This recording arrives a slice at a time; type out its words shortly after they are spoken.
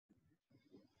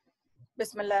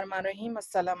Bismillahirrahmanirrahim.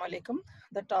 Assalamu alaikum.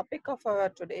 The topic of our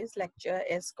today's lecture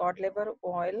is cod liver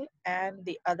oil and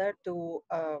the other two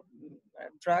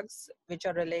drugs which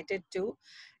are related to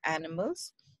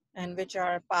animals and which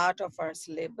are part of our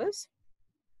syllabus.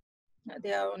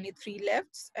 There are only three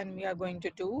left and we are going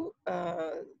to do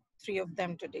three of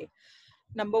them today.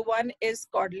 Number one is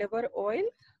cod liver oil.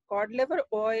 Cod liver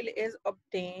oil is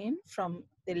obtained from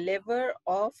the liver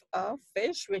of a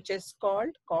fish which is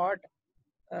called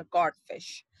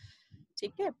codfish.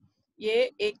 ठीक है,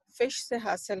 ये एक fish से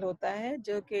हासिल होता है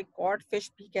जो कि कॉड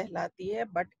फिश भी कहलाती है,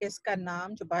 बट इसका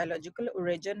नाम जो बायोलॉजिकल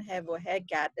ओरिजिन है वो है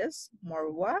गैडिस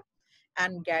Morwa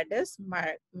and Gadus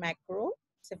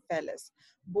macrocephalus.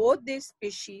 Both these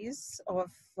species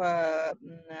of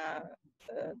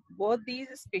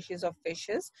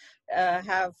fishes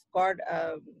have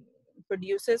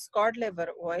produces cod liver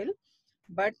oil,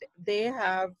 but they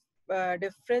have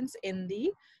difference in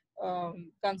the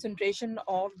concentration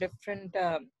of different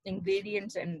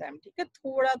ingredients in them. ठीक है,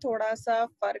 थोड़ा थोड़ा सा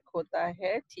फर्क होता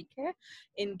है. ठीक है,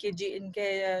 इनके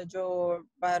जो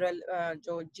वायरल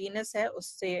जो जीनस है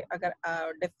उससे अगर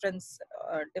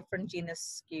डिफरेंट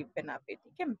जीनस की बिना पे.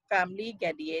 ठीक है, family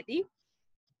गैडिएडी.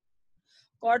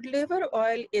 Cod liver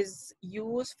oil is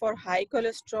used for high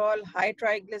cholesterol, high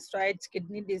triglycerides,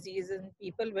 kidney disease in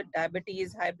people with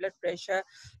diabetes, high blood pressure,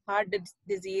 heart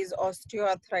disease,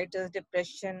 osteoarthritis,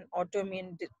 depression,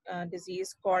 autoimmune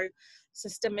disease called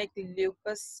systemic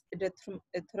lupus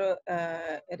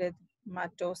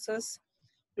erythematosus,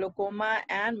 glaucoma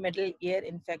and middle ear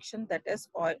infection, that is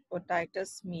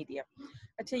otitis media.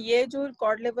 अच्छा, ये जो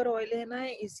cod liver oil है ना,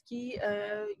 इसकी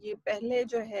ये पहले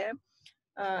जो है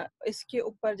इसके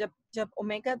ऊपर जब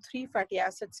ओमेगा 3 फैटी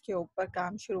एसिड्स के ऊपर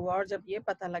काम शुरू हुआ और जब ये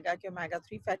पता लगा कि omega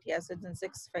 3 fatty acids and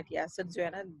 6 fatty acids जो है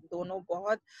ना दोनों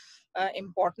बहुत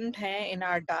इम्पोर्टेंट हैं इन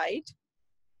आवर डाइट,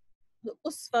 तो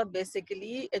उस वक्त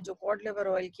बेसिकली जो कॉड लिवर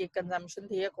ऑयल की कंजम्पशन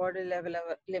थी या कॉड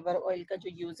लिवर ऑयल का जो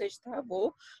यूजेज था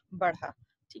वो बढ़ा.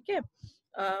 ठीक है,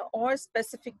 और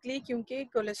स्पेसिफिकली क्योंकि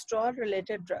कोलेस्ट्रॉल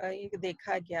रिलेटेड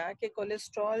देखा गया कि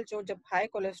कोलेस्ट्रॉल जब हाई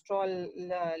कोलेस्ट्रॉल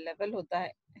लेवल होता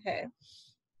है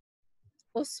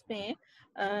उसमें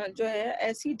जो है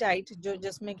ऐसी डाइट जो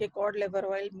जिसमें कि कॉड लिवर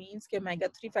ऑयल मींस के ओमेगा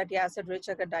 3 फैटी एसिड रिच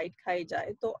अगर डाइट खाई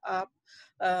जाए तो आप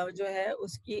जो है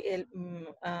उसकी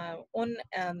उन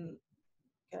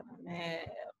क्या नाम है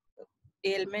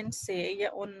एलिमेंट से या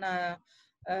उन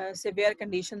सिवियर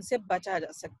कंडीशन से बचा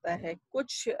जा सकता है.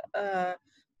 कुछ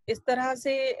इस तरह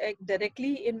से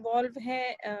डायरेक्टली इन्वॉल्व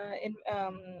है इन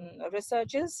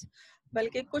रिसर्चेस,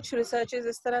 बल्कि कुछ रिसर्चेस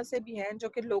इस तरह से भी हैं जो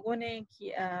कि लोगों ने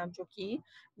की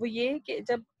वो ये कि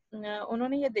जब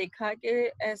उन्होंने ये देखा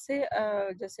कि ऐसे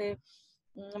जैसे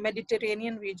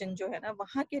मेडिटेरेनियन रीजन जो है ना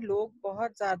वहाँ के लोग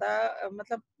बहुत ज़्यादा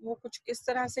मतलब वो कुछ किस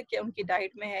तरह से कि उनकी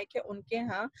डाइट में है कि उनके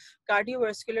यहाँ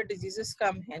कार्डियोवास्कुलर डिजीजेस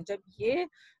कम हैं. जब ये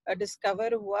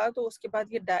डिस्कवर हुआ तो उसके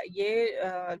बाद ये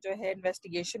जो है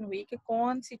इन्वेस्टिगेशन हुई कि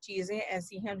कौन सी चीज़ें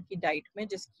ऐसी हैं उनकी डाइट में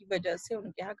जिसकी वजह से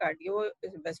उनके यहाँ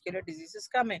कार्डियोवास्कुलर डिजीजेस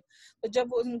कम हैं. तो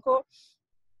जब उनको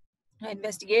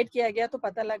इन्वेस्टिगेट किया गया तो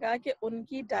पता लगा कि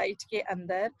उनकी डाइट के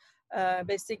अंदर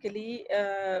बेसिकली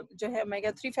जो है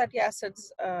ओमेगा 3 फैटी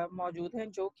एसिड्स मौजूद हैं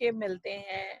जो कि मिलते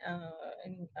हैं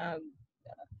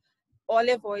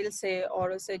ऑलिव ऑयल से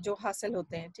और उससे जो हासिल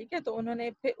होते हैं. ठीक है, तो उन्होंने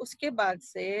फिर उसके बाद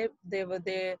से दे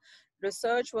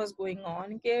रिसर्च वाज गोइंग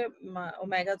ऑन के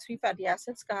ओमेगा 3 फैटी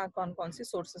एसिड्स कहाँ कौन कौन सी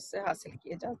सोर्सेस से हासिल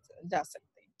किए जा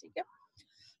सकते हैं. ठीक है,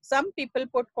 some people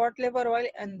put cod liver oil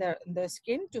in the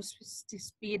skin to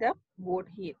speed up wound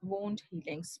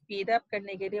healing. Speed up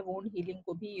करने के लिए wound healing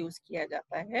को भी यूज किया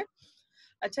जाता है.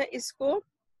 अच्छा, इसको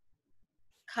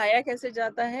खाया कैसे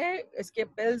जाता है? इसके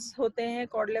पिल्स होते हैं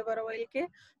कॉड लिवर ऑयल के.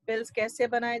 पिल्स कैसे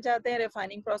बनाए जाते हैं,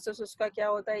 रिफाइनिंग प्रोसेस उसका क्या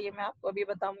होता है, ये मैं आपको अभी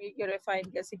बताऊंगी कि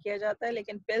रिफाइन कैसे किया जाता है.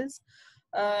 लेकिन पिल्स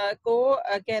को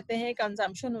कहते हैं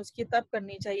कंजम्पशन उसकी तब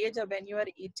करनी चाहिए जब when you are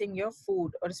eating your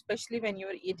food, और specially when you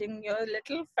are eating your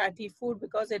little fatty food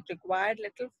because it required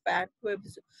little fat to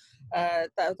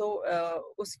तो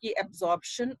उसकी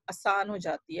एब्जॉर्प्शन आसान हो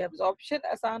जाती है. एब्जॉर्प्शन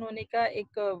आसान होने का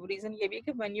एक रीजन ये भी है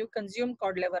कि when you consume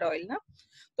cod liver oil ना,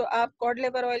 तो आप कॉड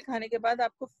लिवर ऑयल खाने के बाद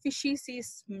आपको फिशी सी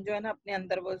जो है ना अपने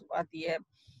अंदर वो आती है,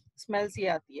 स्मेल सी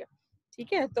आती है.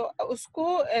 ठीक है, तो उसको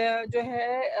जो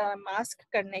है मास्क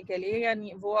करने के लिए या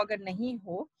वो अगर नहीं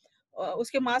हो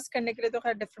उसके मास्क करने के लिए तो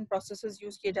खैर डिफरेंट प्रोसेसेस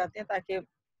यूज किए जाते हैं ताकि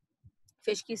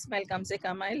फिश की स्मेल कम से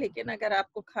कम आए. लेकिन अगर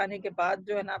आपको खाने के बाद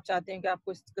जो है ना आप चाहते हैं कि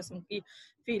आपको इस किस्म की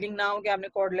फीलिंग ना हो कि आपने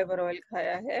कॉड लिवर ऑयल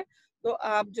खाया है, तो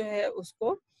आप जो है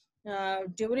उसको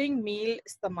ड्यूरिंग मील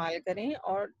इस्तेमाल करें.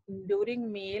 और ड्यूरिंग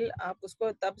मील आप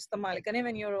उसको तब इस्तेमाल करें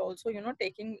when you are also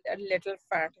taking a little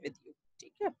fat with you.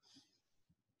 ठीक है,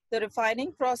 The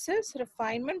refining process,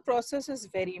 refinement process is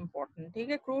very important. ठीक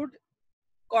है, crude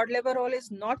cod liver oil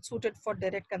is not suited for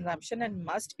direct consumption and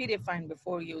must be refined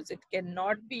before use. It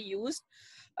cannot be used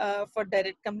for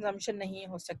direct consumption. नहीं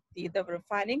हो सकती. The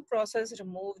refining process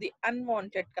remove the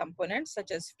unwanted components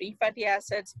such as free fatty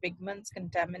acids, pigments,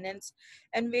 contaminants,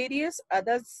 and various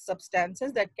other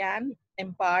substances that can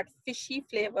impart fishy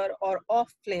flavor or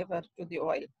off flavor to the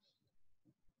oil.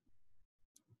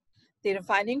 The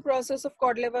refining process of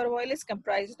cod liver oil is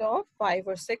comprised of 5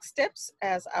 or 6 steps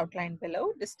as outlined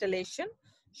below. Distillation,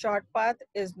 short path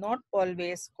is not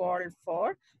always called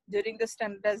for. During the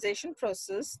standardization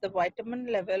process, the vitamin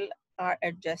level are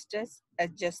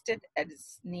adjusted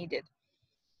as needed.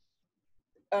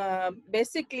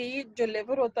 Basically जो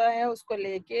liver होता है उसको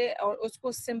लेके और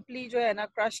उसको simply जो है ना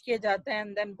क्रश किया जाता है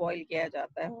एंड देन बॉईल किया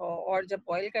जाता है और जब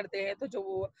बॉईल करते हैं तो जो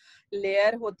वो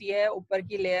लेयर होती है ऊपर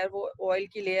की लेयर वो ऑयल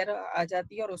की लेयर आ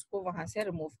जाती है और उसको वहां से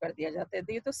रिमूव कर दिया जाता है.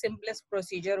 तो ये तो सिंपलेस्ट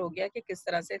प्रोसीजर हो गया कि किस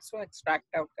तरह से इसको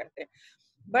एक्सट्रैक्ट आउट करते हैं.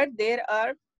 But there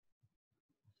are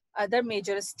other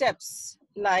major steps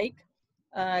like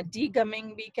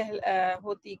degumming भी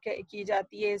की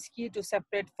जाती है इसकी टू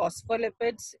सेपरेट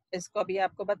फॉस्फोलिपिड्स. इसको अभी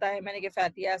आपको बताया मैंने कि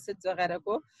फैटी एसिड्स वगैरह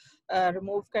को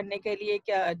रिमूव करने के लिए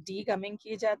क्या डीगमिंग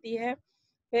की जाती है.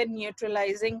 फिर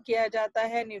न्यूट्रलाइजिंग किया जाता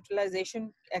है.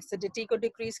 न्यूट्रलाइजेशन एसिडिटी को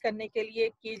डिक्रीज करने के लिए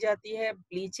की जाती है.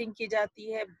 ब्लीचिंग की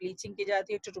जाती है. ब्लीचिंग की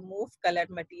जाती है to remove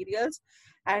coloured materials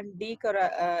and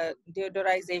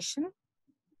डियोडोराइजेशन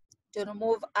to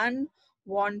remove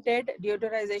unwanted.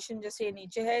 डियोडोराइजेशन जैसे ये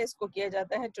नीचे है इसको किया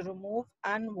जाता है to remove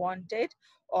unwanted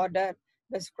order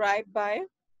describe by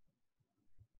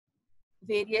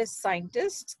various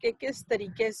scientist के किस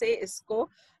तरीके से इसको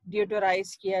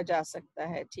डियोडोराइज किया जा सकता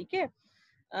है. ठीक है.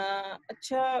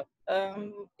 अच्छा,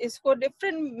 इसको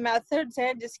डिफरेंट मेथड्स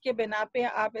हैं जिसके बिना पे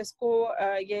आप इसको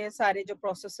ये सारे जो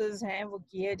प्रोसेसेस हैं वो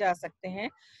किए जा सकते हैं.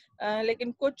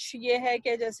 लेकिन कुछ ये है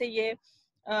कि जैसे ये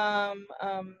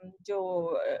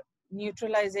जो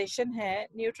न्यूट्रलाइजेशन है,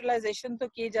 न्यूट्रलाइजेशन तो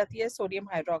की जाती है सोडियम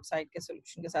हाइड्रोक्साइड के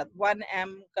सोल्यूशन के साथ. 1 m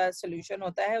का सोल्यूशन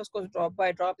होता है, उसको ड्रॉप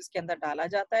बाय ड्रॉप इसके अंदर डाला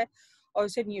जाता है और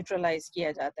उसे न्यूट्रलाइज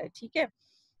किया जाता है. ठीक है.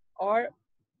 और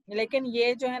लेकिन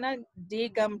ये जो है ना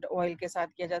डीगम्ड ऑयल के साथ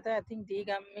किया जाता है. आई थिंक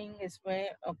डीगमिंग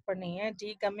इसमें ऊपर नहीं है.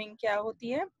 डीगमिंग क्या होती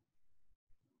है?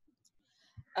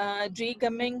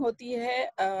 डीगमिंग होती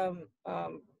है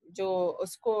जो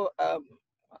उसको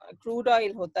क्रूड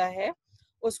ऑयल होता है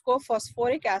उसको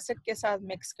फॉस्फोरिक एसिड के साथ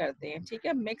मिक्स करते हैं. ठीक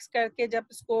है. मिक्स करके जब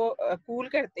इसको कूल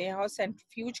करते हैं और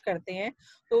सेंट्रीफ्यूज करते हैं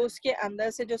तो उसके अंदर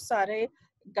से जो सारे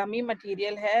गमी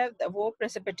मटेरियल है वो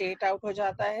प्रेसिपिटेट आउट हो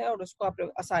जाता है और उसको आप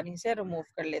आसानी से रिमूव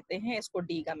कर लेते हैं. इसको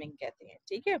डीगमिंग कहते हैं.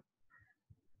 ठीक है.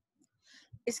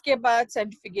 इसके बाद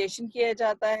सेंट्रीफ्यूगेशन किया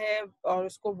जाता है और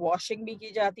उसको वॉशिंग भी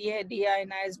की जाती है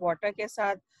डीआयोनाइज्ड वाटर के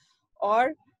साथ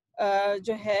और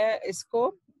जो है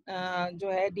इसको जो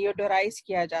है डियोडोराइज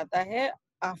किया जाता है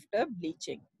आफ्टर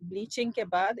ब्लीचिंग. ब्लीचिंग के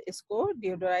बाद इसको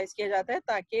डियोडोराइज किया जाता है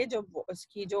ताकि जो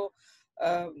उसकी जो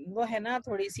वो है ना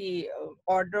थोड़ी सी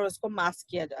ऑर्डर उसको मास्क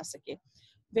किया जा सके.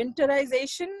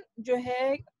 विंटराइजेशन जो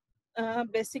है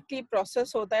basically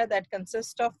process होता है that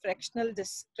consists of fractional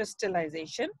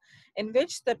crystallization in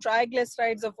which the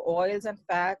triglycerides of oils and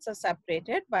fats are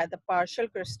separated by the partial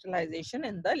crystallization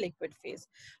in the liquid phase.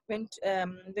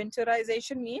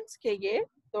 Winterization means कि ये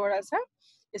थोड़ा सा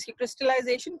इसकी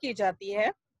crystallization की जाती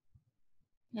है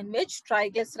in which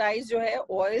triglycerides जो है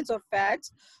oils और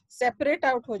fats separate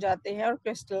out हो जाते हैं और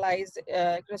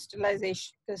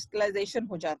crystallization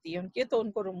हो जाती है उनकी, तो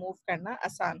उनको remove करना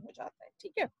आसान हो जाता है.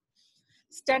 ठीक है.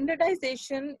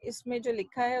 स्टैंडर्डाइजेशन इसमें जो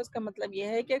लिखा है उसका मतलब यह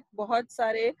है कि बहुत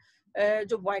सारे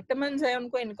जो विटामिन्स हैं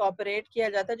उनको इनकॉर्पोरेट किया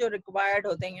जाता है जो रिक्वायर्ड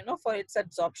होते हैं फॉर इट्स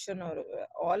एब्जॉर्प्शन और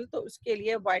ऑल. तो उसके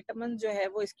लिए विटामिन जो है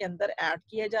वो इसके अंदर ऐड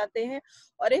किए जाते हैं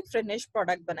और एक फिनिश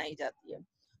प्रोडक्ट बनाई जाती है.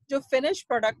 जो फिनिश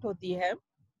प्रोडक्ट होती है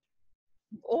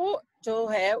वो जो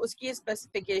है उसकी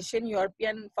स्पेसिफिकेशन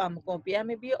यूरोपियन फार्माकोपिया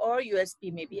में भी और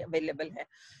यूएसपी में भी अवेलेबल है.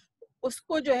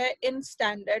 उसको जो है इन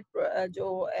स्टैंडर्ड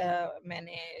जो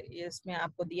मैंने इसमें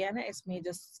आपको दिया है ना, इसमें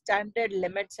जो स्टैंडर्ड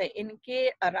लिमिट्स है इनके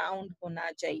अराउंड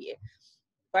होना चाहिए.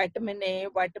 Vitamin A,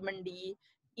 vitamin D,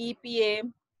 EPA.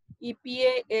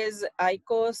 EPA is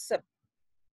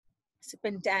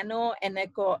आइकोसपेंटानो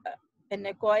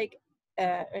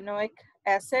एनोइक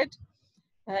acid.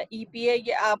 EPA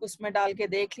ये आप उसमें डाल के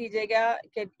देख लीजिएगा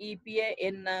कि EPA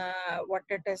in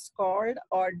what it is called,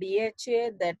 और डीएचए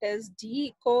दैट इज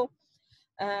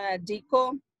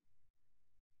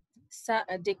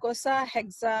डिकोसा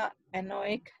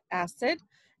हेक्साएनोइक एसिड.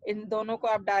 इन दोनों को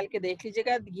आप डाल के देख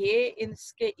लीजिएगा। ये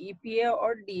इसके ईपीए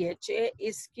और डीएचए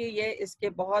इसके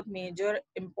बहुत मेजर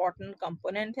इम्पोर्टेंट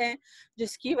कंपोनेंट हैं,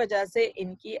 जिसकी वजह से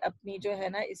इनकी अपनी जो है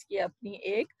ना, इसकी अपनी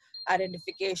एक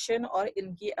आइडेंटिफिकेशन और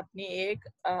इनकी अपनी एक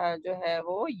जो है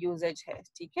वो यूजेज है,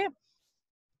 ठीक है।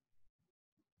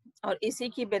 और इसी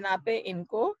की बिना पे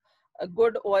इनको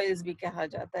गुड ऑयल्स भी कहा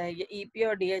जाता है। ये ईपी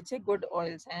और डीएचए गुड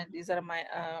ऑयल्स हैं। These are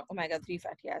omega 3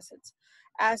 fatty acids.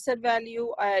 Acid value,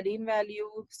 iodine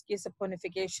value, इसकी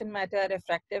saponification matter,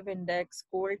 refractive index,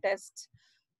 cold test,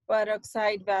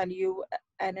 peroxide value,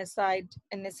 एनासाइड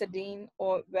एनासिडीन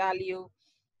और वैल्यू,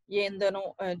 ये इन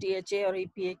दोनों डीएचए और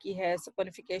ईपीए की है।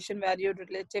 सपोनिफिकेशन वैल्यू,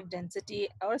 रिलेटिव डेंसिटी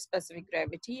और स्पेसिफिक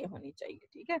ग्रेविटी ये होनी चाहिए,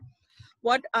 ठीक है।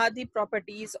 What are the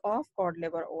properties of cod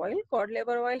liver oil? Cod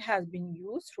liver oil has been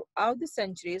used throughout the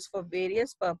centuries for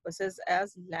various purposes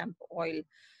as lamp oil.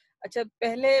 अच्छा,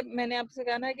 पहले मैंने आपसे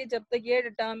कहा ना कि जब तक ये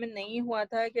डिटर्मिन नहीं हुआ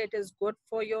था कि it is good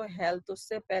for your health,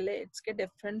 उससे पहले इसके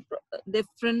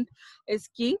डिफरेंट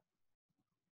इसकी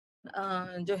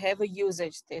जो है वो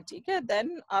यूजेज थे, ठीक है।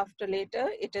 Then after letter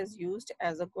it is used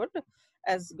as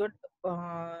good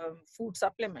food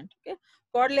supplement, okay.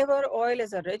 Cod liver oil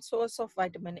is a rich source of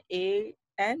vitamin A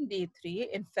and D3.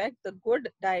 In fact, the good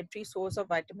dietary source of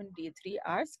vitamin D3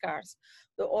 are scarce.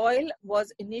 The oil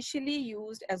was initially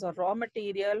used as a raw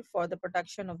material for the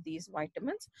production of these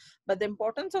vitamins, but the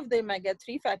importance of the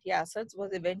omega-3 fatty acids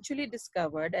was eventually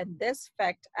discovered, and this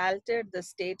fact altered the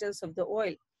status of the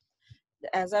oil.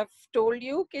 As I've told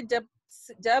you कि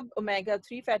जब omega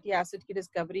 3 fatty acid की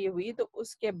discovery हुई, तो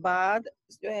उसके बाद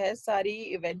जो है सारी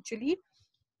इवेंचुअली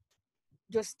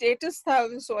जो स्टेटस था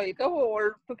उस ऑयल का वो ऑल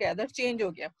टुगेदर चेंज हो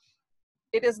गया.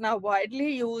 It is now widely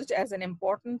used as an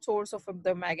important source of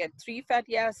the omega-3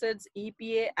 fatty acids,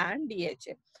 EPA and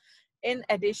DHA. In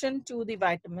addition to the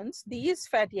vitamins, these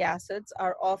fatty acids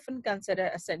are often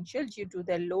considered essential due to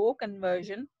their low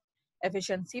conversion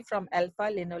efficiency from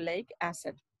alpha-linoleic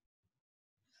acid.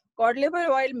 Cod liver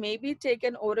oil may be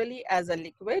taken orally as a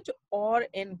liquid or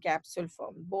in capsule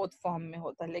form. Both form में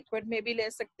होता है, liquid में भी ले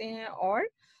सकते हैं और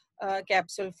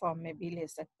capsule form में भी ले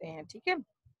सकते हैं, ठीक है.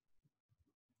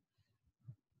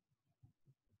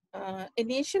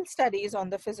 Initial studies on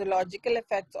the physiological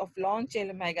effects of long-chain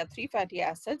omega-3 fatty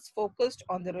acids focused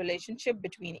on the relationship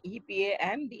between EPA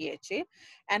and DHA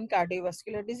and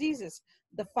cardiovascular diseases.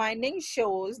 The finding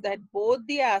shows that both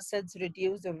the acids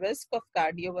reduce the risk of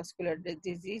cardiovascular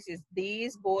diseases.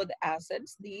 These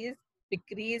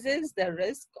decreases the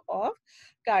risk of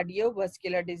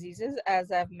cardiovascular diseases, as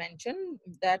I've mentioned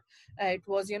that it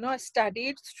was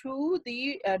studied through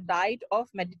the diet of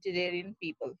Mediterranean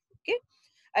people. Okay.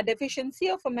 A deficiency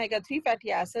of omega-3 fatty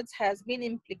acids has been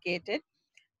implicated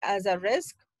as a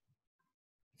risk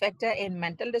factor in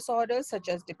mental disorders such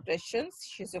as depression,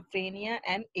 schizophrenia,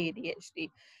 and ADHD.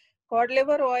 Cod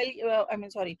liver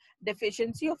oil,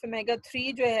 deficiency of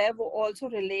omega-3 जो है वो also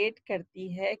relate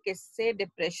करती है किससे,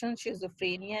 depression,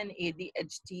 schizophrenia and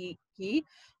ADHD की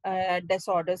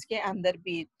disorders के अंदर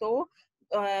भी. तो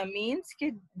मीन्स कि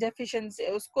डेफिशिएंसी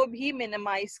उसको भी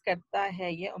मिनिमाइज करता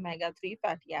है ये ओमेगा 3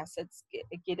 फैटी एसिड्स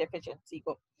की डेफिशिएंसी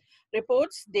को.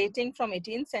 Reports dating from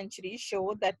 18th century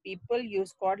show that people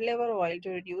use cod liver oil to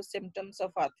reduce symptoms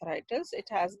of arthritis. It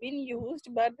has been used,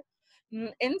 but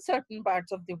in certain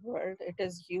parts of the world, it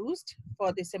is used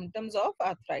for the symptoms of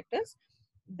arthritis.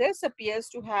 This appears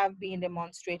to have been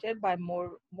demonstrated by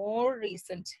more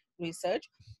recent research.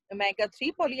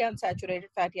 Omega-3 polyunsaturated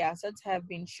fatty acids have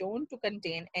been shown to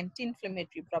contain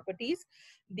anti-inflammatory properties.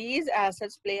 These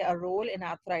acids play a role in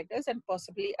arthritis and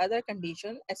possibly other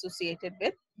conditions associated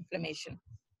with inflammation.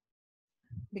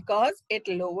 Because it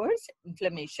lowers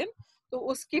inflammation, तो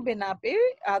उसकी बिना पे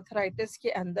arthritis के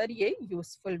अंदर ये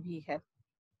useful भी है.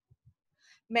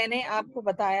 मैंने आपको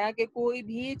बताया कि कोई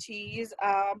भी चीज़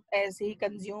आप ऐसे ही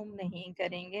कंज्यूम नहीं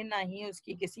करेंगे, ना ही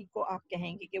उसकी किसी को आप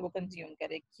कहेंगे कि वो कंज्यूम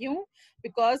करे. क्यों?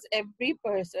 Because every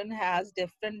person has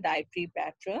different dietary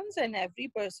patterns and every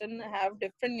person have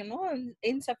different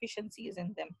insufficiencies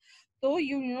in them. So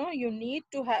you need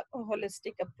to have a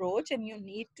holistic approach and you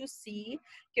need to see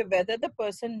whether the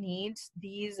person needs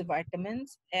these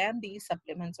vitamins and these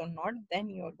supplements or not. Then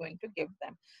you are going to give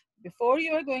them. Before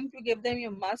you are going to give them,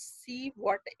 you must see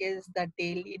what is the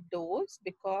daily dose,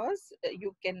 because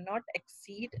you cannot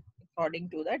exceed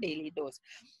according to the daily dose.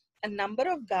 A number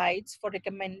of guides for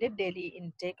recommended daily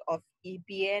intake of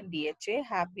EPA and DHA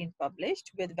have been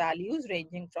published with values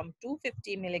ranging from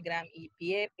 250 milligram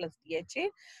EPA plus DHA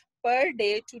per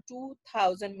day to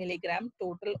 2000 milligram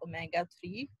total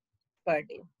omega-3 per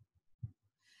day.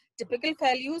 Typical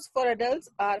values for adults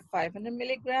are 500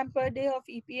 milligram per day of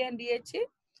EPA and DHA,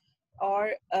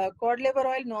 और cod liver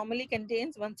oil normally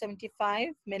contains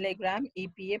 175 milligram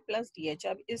EPA plus DH।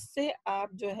 अब इससे आप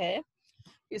जो है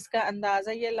इसका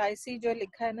अंदाजा, ये लाइसी जो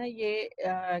लिखा है ना, ये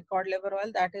cod liver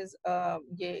oil that is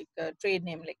ये एक ट्रेड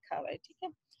नेम लिखा हुआ है, ठीक है।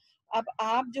 अब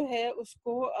आप जो है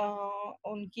उसको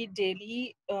उनकी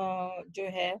डेली जो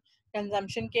है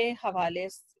कंजम्पशन के हवाले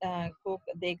को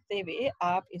देखते हुए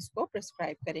आप इसको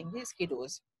प्रिस्क्राइब करेंगे इसकी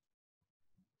डोज।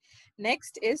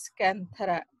 Next is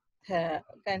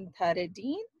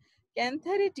कैंथेरेडीन।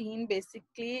 कैंथेरेडीन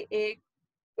बेसिकली एक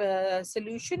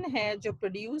सोल्यूशन है जो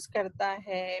प्रोड्यूस करता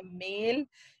है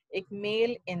एक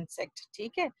मेल इंसेक्ट,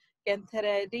 ठीक है।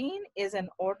 Cantharidin is an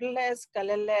odorless,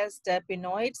 colorless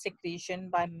terpenoid secretion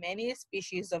by many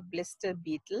species of blister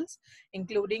beetles,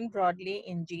 including broadly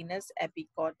in genus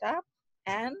Apicotta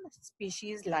and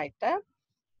species Lyta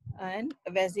and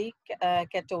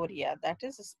Vesicatoria, that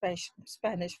is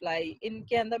Spanish fly.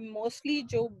 इनके अंदर mostly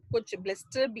जो कुछ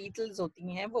blister Beatles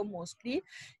होती हैं वो mostly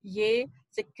ये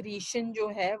secretion जो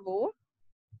है वो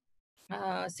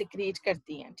सिक्रीट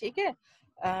करती हैं, ठीक है।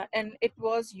 And it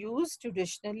was used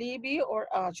traditionally भी और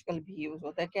आजकल भी यूज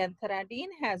होता है।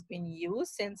 कैंथेराडीन has been used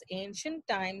since ancient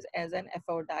times as an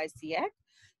एफोर्डाइसियक।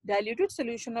 Diluted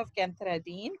solution of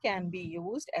cantharidin can be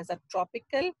used as a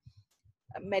topical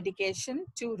medication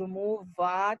to remove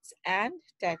warts and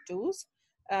tattoos.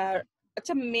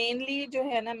 अच्छा, मेनली जो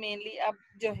है ना, मेनली अब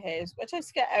जो है अच्छा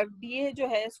इसका FDA जो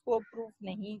है इसको अप्रूव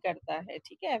नहीं करता है,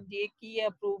 ठीक है। FDA की ये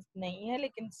अप्रूव नहीं है,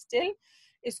 लेकिन स्टिल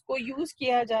इसको यूज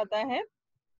किया जाता है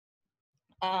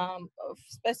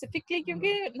स्पेसिफिकली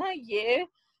क्योंकि ना ये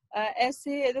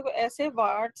ऐसे देखो, ऐसे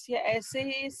वार्ड्स या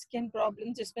ऐसे स्किन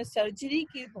प्रॉब्लम जिसमें सर्जरी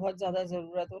की बहुत ज्यादा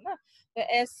जरूरत हो ना, तो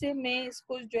ऐसे में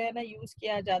इसको जो है ना यूज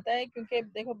किया जाता है। क्योंकि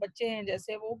देखो बच्चे हैं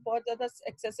जैसे, वो बहुत ज्यादा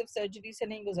एक्सेसिव सर्जरी से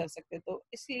नहीं गुजर सकते, तो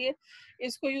इसलिए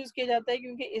इसको यूज किया जाता है।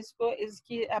 क्योंकि इसको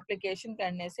इसकी एप्लीकेशन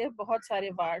करने से बहुत सारे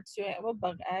वार्ड्स जो है वो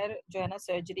बगैर जो है ना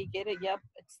सर्जरी के या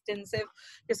एक्सटेंसिव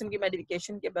किस्म की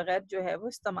मेडिकेशन के बगैर जो है वो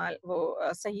इस्तेमाल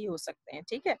सही हो सकते हैं,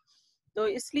 ठीक है। तो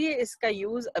इसलिए इसका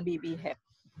यूज अभी भी है।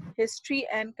 History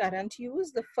and current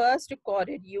use. The first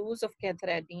recorded use of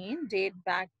cantharidin date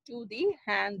back to the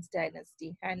Han dynasty.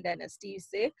 Han dynasty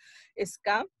से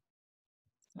इसका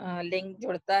लिंक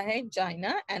जुड़ता है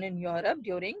China and in Europe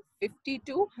during 50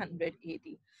 to 100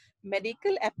 AD.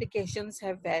 Medical applications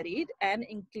have varied and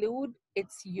include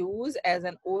its use as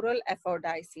an oral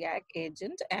aphrodisiac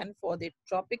agent and for the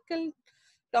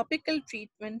topical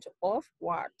treatment of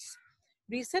warts.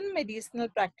 Recent medicinal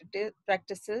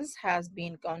practices has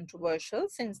been controversial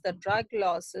since the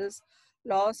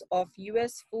loss of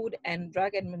US Food and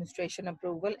Drug Administration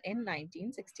approval in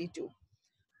 1962.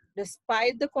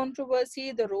 Despite the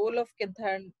controversy, the role of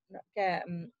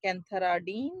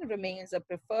cantharidin remains a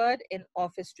preferred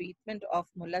in-office treatment of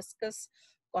molluscus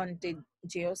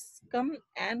contagiosum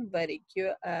and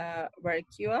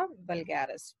Varicua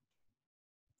vulgaris.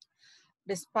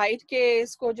 Despite के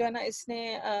इसको जो है ना इसने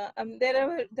there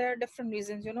are different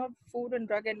reasons, you know, Food and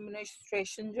Drug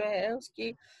Administration जो है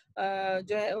उसकी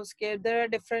जो है उसके there are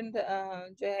different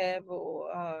जो है वो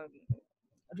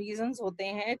reasons होते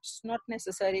हैं. It's not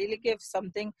necessarily if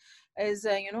something is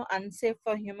unsafe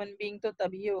for human being तो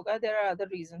तभी होगा. There are other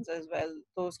reasons as well.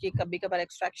 तो उसकी कभी कभार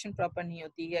extraction proper नहीं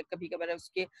होती है, कभी कभार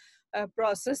उसके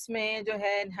प्रोसेस में जो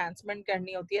है enhancement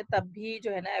करनी होती है, तब भी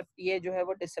जो है ना FDA जो है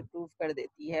वो disapprove कर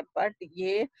देती है. बट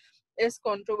ये इस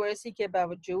कंट्रोवर्सी के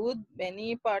बावजूद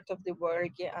many parts of the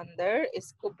world के अंदर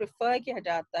इसको प्रेफर किया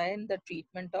जाता है in the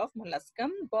treatment of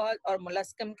molluscum. और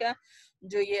molluscum का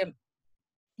जो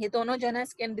ये दोनों जो है ना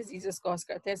स्किन डिजीजेस कॉज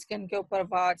करते हैं. स्किन के ऊपर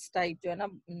वार्ट्स टाइप जो है ना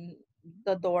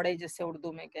दौड़े जैसे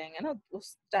उर्दू में कहेंगे ना,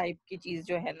 उस टाइप की चीज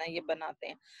जो है ना ये बनाते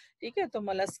हैं, ठीक है. तो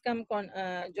मोलस्कम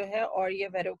जो है और ये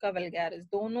वेरोका वल्गैरिस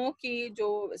दोनों की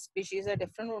जो स्पीशीज है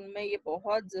डिफरेंट, उनमें ये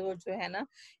बहुत जो है ना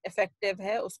इफेक्टिव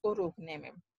है उसको रोकने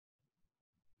में.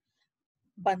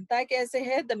 बनता कैसे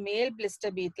है? The mail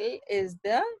blister beetle is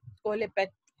the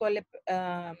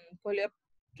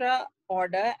कोलेप्ट्रा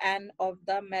order and of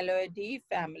the Meloidae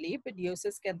family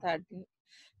produces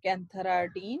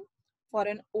cantharidin for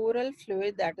an oral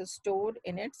fluid that is stored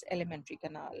in its alimentary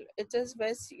canal. It is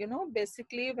best,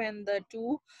 basically when the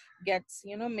two gets,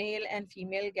 male and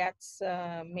female gets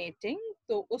mating,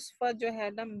 तो उस पर जो है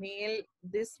ना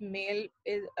this male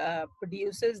is,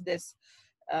 produces this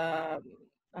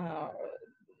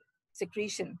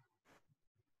secretion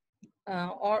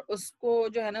और उसको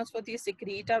जो है ना उस वक्त ये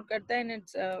सिक्रीट आउट करता है.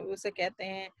 उसे कहते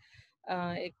हैं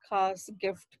एक खास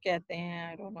गिफ्ट कहते हैं.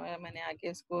 आई डोंट नो मैंने आगे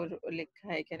इसको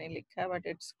लिखा है कि नहीं लिखा है, but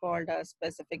it's called a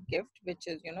specific gift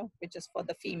which is for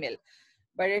the female,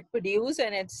 but it produced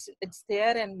and it's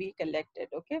there and we collect it.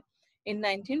 Okay, in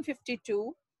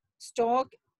 1952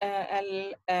 Stock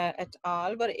et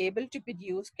al. Were able to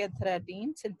produce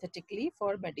cantharidin synthetically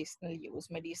for medicinal use.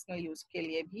 Medicinal use के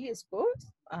लिए भी इसको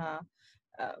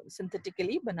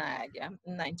synthetically बनाया गया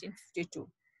 1952.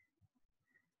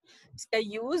 इसका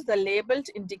use, the labeled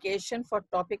indication for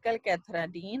topical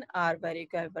cantharidin are very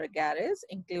vulgaris,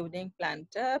 including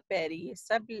plantar, peri,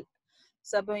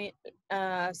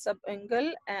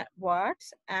 subungual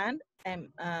warts, and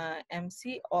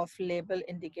MC off-label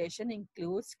indication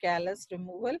includes callus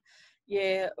removal.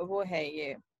 ये वो है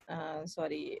ये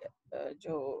सॉरी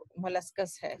जो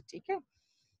मोलस्कस है, ठीक है.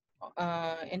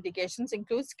 Indications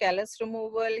include callus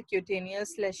removal,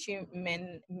 cutaneous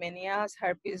leishmanias,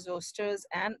 herpes zoster,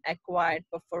 and acquired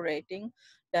perforating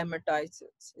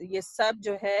dermatitis. ये सब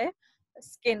जो है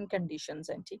skin conditions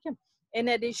हैं, ठीक है. In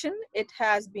addition, it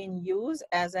has been used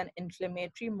as an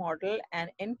inflammatory model and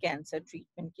in cancer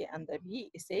treatment के अंदर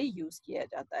भी इसे use किया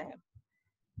जाता है.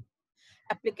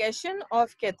 Application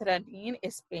of cantharidin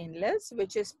is painless,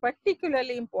 which is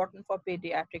particularly important for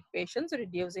pediatric patients,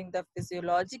 reducing the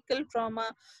physiological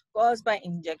trauma caused by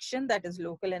injection, that is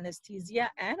local anesthesia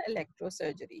and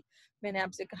electrosurgery. मैंने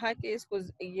आपसे कहा कि इसको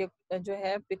ये जो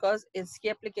है because इसकी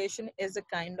application is a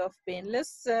kind of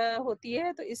painless होती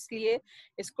है, तो इसलिए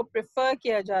इसको prefer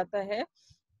किया जाता है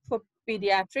for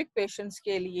pediatric patients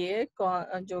के लिए,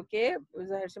 जो कि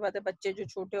जाहिर सी बात है बच्चे जो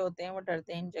छोटे होते हैं वो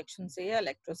डरते हैं इंजेक्शन से या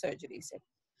इलेक्ट्रोसर्जरी से.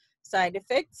 Side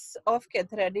effects of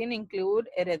cantharidin include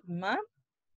erythema,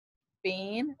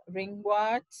 pain,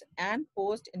 ringworms, and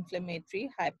post-inflammatory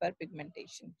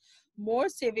hyperpigmentation. More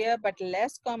severe but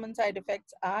less common side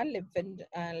effects are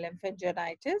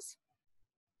lymphadenitis,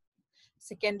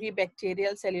 secondary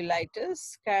bacterial cellulitis,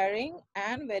 scarring,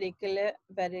 and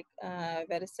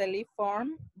varicilliform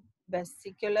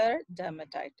vesicular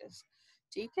dermatitis.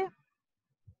 ठीक है.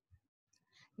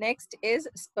 Next is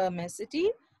spermaceti.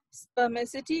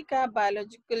 Spermaceti का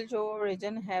biological जो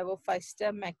origin है वो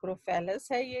फाइस्टर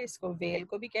मैक्रोफेलस है. ये इसको whale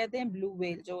को भी कहते हैं, blue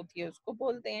whale जो होती है उसको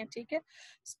बोलते हैं, ठीक है.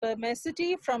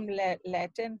 Spermaceti from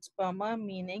Latin sperma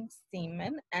meaning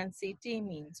semen and ceti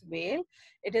means whale.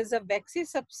 It is a waxy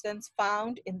substance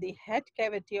found in the head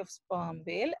cavity of sperm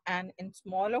whale and in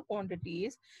smaller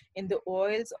quantities in the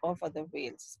oils of other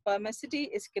whales. Spermaceti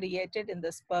is created in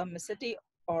the spermaceti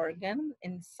organ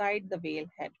inside the whale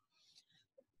head.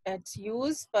 Its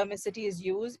use, spermaceti is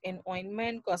used in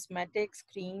ointment, cosmetics,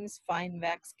 creams, fine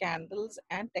wax candles,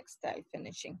 and textile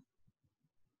finishing.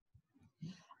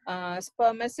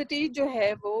 Spermaceti जो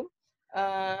है वो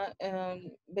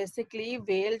basically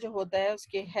well जो होता है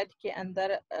उसके head के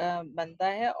अंदर बनता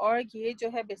है, और ये जो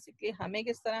है बेसिकली हमें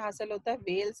किस तरह हासिल होता है,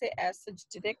 वेल से एज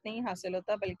डायरेक्ट नहीं हासिल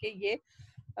होता, बल्कि ये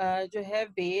जो है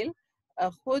वेल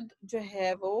खुद जो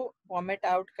है वो वॉमिट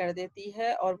आउट कर देती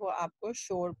है और वो आपको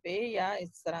शोर पे या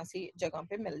इस तरह सी जगह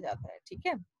पे मिल जाता है, ठीक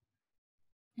है.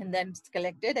 And then it's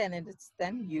collected and it's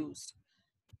then used.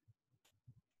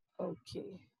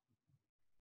 Okay.